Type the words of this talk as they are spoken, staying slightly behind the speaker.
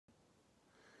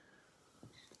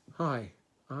Hi,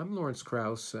 I'm Lawrence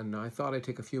Krauss, and I thought I'd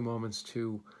take a few moments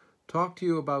to talk to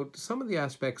you about some of the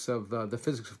aspects of the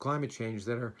physics of climate change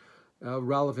that are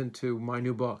relevant to my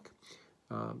new book.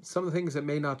 Some of the things that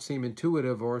may not seem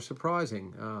intuitive or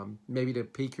surprising, maybe to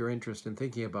pique your interest in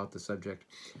thinking about the subject.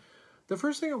 The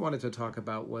first thing I wanted to talk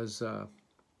about was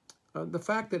the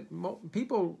fact that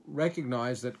people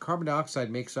recognize that carbon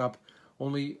dioxide makes up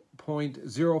only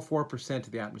 0.04%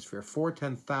 of the atmosphere,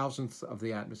 4/10,000th of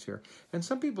the atmosphere. And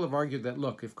some people have argued that,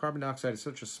 look, if carbon dioxide is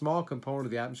such a small component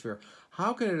of the atmosphere,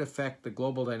 how can it affect the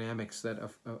global dynamics that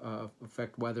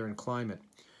affect weather and climate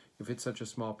if it's such a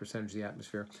small percentage of the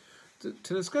atmosphere? To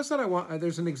discuss that,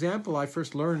 there's an example I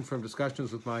first learned from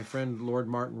discussions with my friend Lord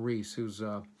Martin Rees, who's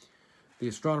the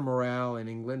Astronomer Royal in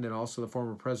England and also the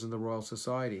former president of the Royal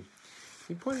Society.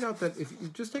 He pointed out that if you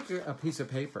just take a piece of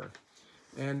paper,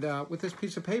 and with this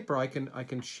piece of paper, I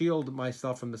can shield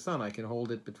myself from the sun. I can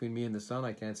hold it between me and the sun.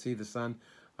 I can't see the sun.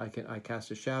 I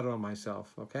cast a shadow on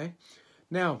myself. Okay.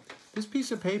 Now, this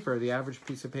piece of paper, the average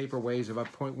piece of paper weighs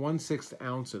about 0.16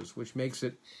 ounces, which makes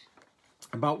it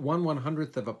about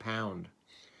 1/100th of a pound.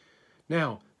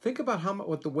 Now, think about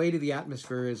what the weight of the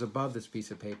atmosphere is above this piece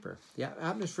of paper. The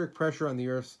atmospheric pressure on the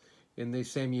Earth, in the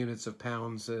same units of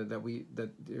pounds that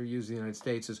are used in the United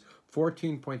States, is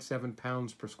 14.7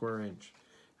 pounds per square inch.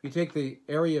 If you take the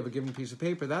area of a given piece of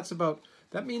paper,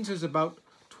 that means there's about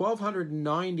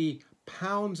 1,290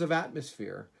 pounds of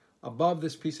atmosphere above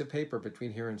this piece of paper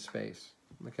between here and space.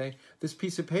 Okay, this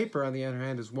piece of paper, on the other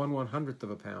hand, is 1/100th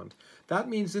of a pound. That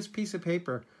means this piece of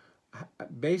paper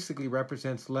basically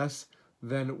represents less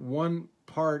than one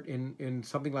part in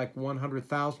something like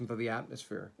 100,000th of the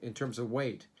atmosphere in terms of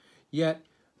weight. Yet,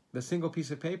 the single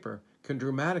piece of paper can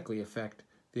dramatically affect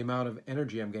the amount of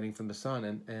energy I'm getting from the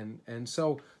sun. And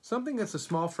so something that's a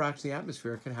small fraction of the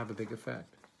atmosphere can have a big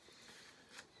effect.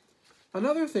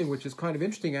 Another thing which is kind of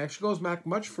interesting actually goes back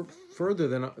much further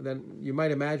than you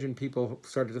might imagine people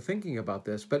started to thinking about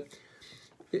this. But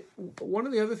one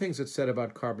of the other things that's said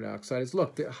about carbon dioxide is,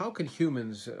 look, how can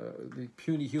humans, the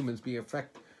puny humans,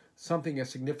 affect something as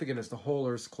significant as the whole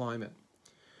Earth's climate?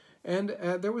 And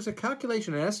there was a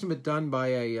calculation, an estimate done by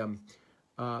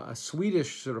a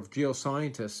Swedish sort of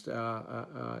geoscientist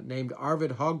named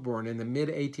Arvid Högborn in the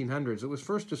mid-1800s. It was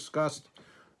first discussed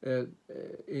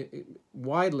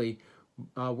widely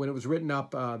when it was written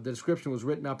up. The description was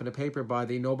written up in a paper by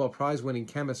the Nobel Prize-winning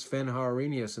chemist Sven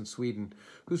Arrhenius in Sweden,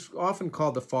 who's often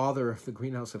called the father of the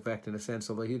greenhouse effect in a sense,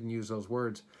 although he didn't use those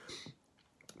words.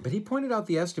 But he pointed out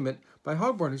the estimate by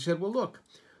Högborn. He said, well, look,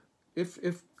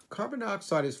 if carbon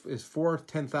dioxide is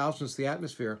 4/10,000ths of the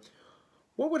atmosphere,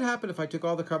 what would happen if I took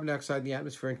all the carbon dioxide in the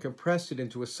atmosphere and compressed it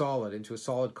into a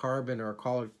solid carbon or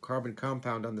a carbon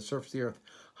compound on the surface of the Earth?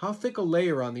 How thick a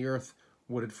layer on the Earth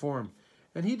would it form?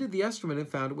 And he did the estimate and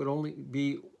found it would only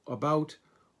be about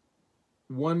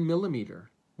 1 millimeter.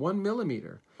 1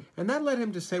 millimeter. And that led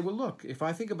him to say, well, look, if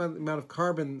I think about the amount of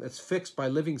carbon that's fixed by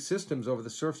living systems over the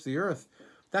surface of the Earth,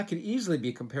 that could easily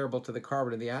be comparable to the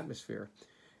carbon in the atmosphere.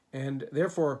 And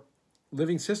therefore,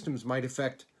 living systems might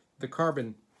affect the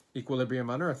carbon equilibrium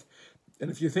on Earth.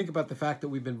 And if you think about the fact that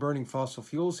we've been burning fossil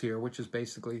fuels here, which is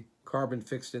basically carbon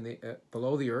fixed in the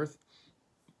below the Earth,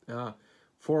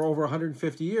 for over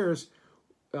 150 years,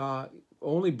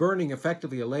 only burning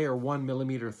effectively a layer 1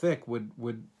 millimeter thick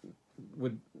would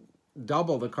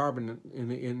double the carbon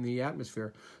in the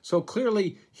atmosphere. So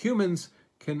clearly, humans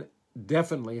can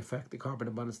definitely affect the carbon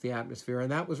abundance of the atmosphere,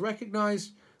 and that was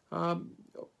recognized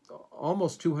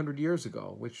almost 200 years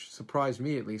ago, which surprised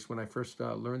me, at least, when I first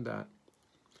learned that.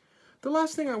 The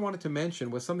last thing I wanted to mention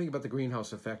was something about the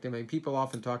greenhouse effect. I mean, people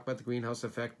often talk about the greenhouse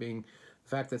effect being the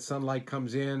fact that sunlight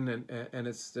comes in and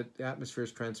the atmosphere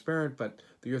is transparent, but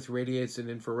the Earth radiates an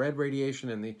infrared radiation,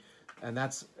 and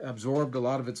that's absorbed. A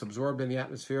lot of it's absorbed in the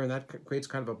atmosphere, and that creates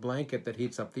kind of a blanket that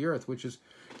heats up the Earth,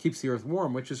 keeps the Earth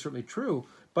warm, which is certainly true.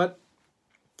 But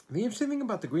the interesting thing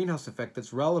about the greenhouse effect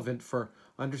that's relevant for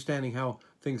understanding how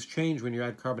things change when you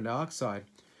add carbon dioxide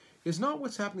is not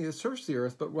what's happening at the surface of the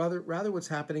Earth, but rather what's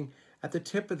happening at the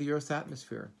tip of the Earth's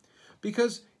atmosphere.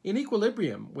 Because in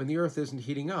equilibrium, when the Earth isn't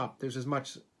heating up, there's as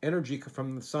much energy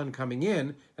from the sun coming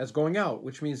in as going out,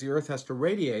 which means the Earth has to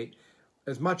radiate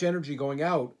as much energy going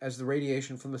out as the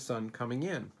radiation from the sun coming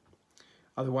in.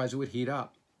 Otherwise, it would heat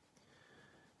up.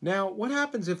 Now, what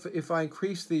happens if I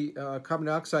increase the carbon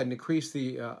dioxide and increase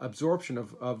the absorption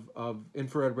of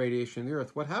infrared radiation in the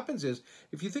Earth? What happens is,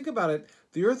 if you think about it,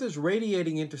 the Earth is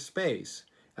radiating into space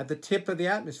at the tip of the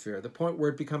atmosphere, the point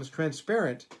where it becomes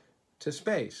transparent to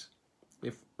space.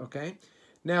 Okay?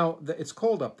 Now, it's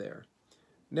cold up there.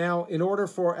 Now, in order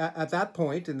for, at that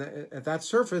point, at that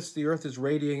surface, the Earth is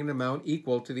radiating an amount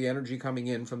equal to the energy coming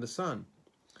in from the sun.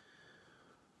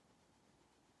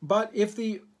 But if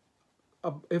the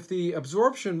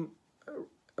absorption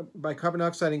by carbon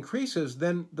dioxide increases,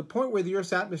 then the point where the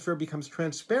Earth's atmosphere becomes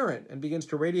transparent and begins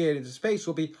to radiate into space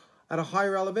will be at a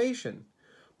higher elevation.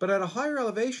 But at a higher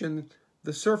elevation,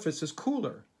 the surface is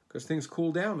cooler because things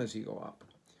cool down as you go up.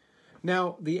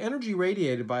 Now, the energy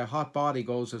radiated by a hot body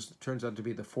goes, as it turns out, to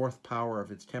be the fourth power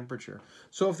of its temperature.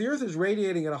 So if the Earth is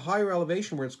radiating at a higher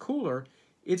elevation where it's cooler,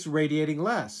 it's radiating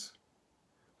less.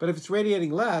 But if it's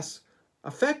radiating less,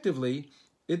 effectively,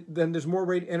 then there's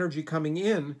more energy coming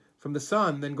in from the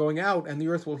sun than going out, and the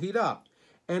Earth will heat up.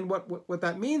 And what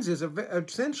that means is,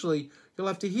 essentially, you'll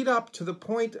have to heat up to the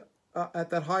point at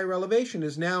that higher elevation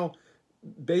is now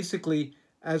basically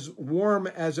as warm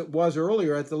as it was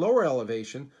earlier at the lower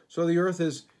elevation, so the Earth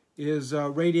is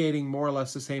radiating more or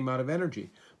less the same amount of energy.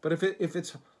 But if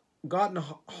it's gotten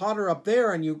hotter up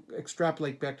there and you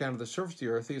extrapolate back down to the surface of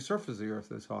the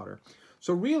Earth is hotter.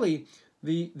 So really,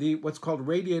 the what's called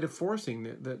radiative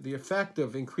forcing, the effect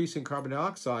of increasing carbon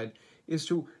dioxide is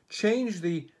to change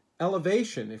the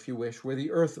elevation, if you wish, where the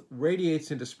Earth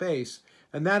radiates into space,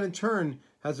 and that in turn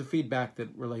has a feedback that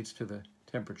relates to the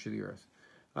temperature of the Earth.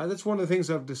 That's one of the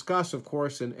things I've discussed, of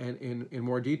course, in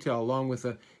more detail, along with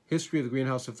the history of the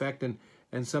greenhouse effect and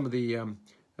some of the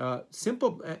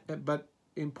simple but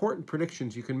important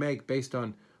predictions you can make based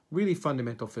on really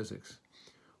fundamental physics.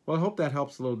 Well, I hope that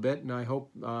helps a little bit, and I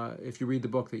hope if you read the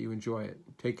book that you enjoy it.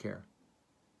 Take care.